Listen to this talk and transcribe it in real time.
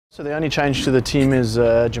So the only change to the team is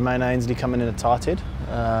Jermaine Ainsley coming in at tight head.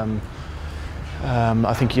 I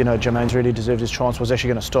think Jermaine's really deserved his chance. Was actually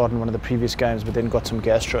going to start in one of the previous games, but then got some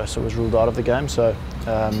gastro, so was ruled out of the game. So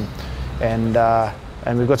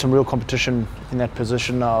and we've got some real competition in that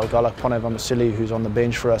position now. A guy like Pone Vamasili, who's on the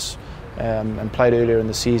bench for us and played earlier in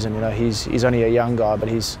the season. He's only a young guy, but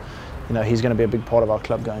he's going to be a big part of our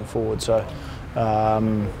club going forward. So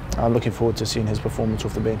I'm looking forward to seeing his performance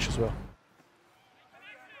off the bench as well.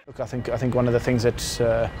 Look, I think one of the things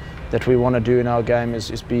that we want to do in our game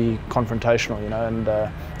is be confrontational, and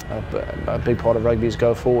a big part of rugby is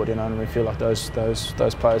go forward, and we feel like those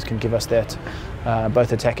players can give us that,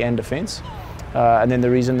 both attack and defence. And then the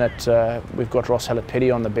reason that we've got Ross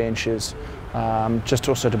Hallett-Petty on the bench is just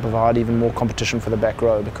also to provide even more competition for the back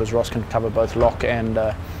row, because Ross can cover both lock and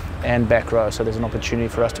back row. So there's an opportunity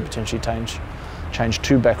for us to potentially change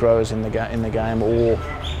two back rows in the game, or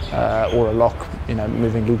a lock,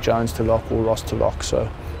 moving Luke Jones to lock or Ross to lock. So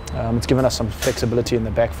it's given us some flexibility in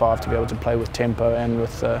the back five to be able to play with tempo and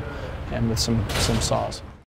with some size.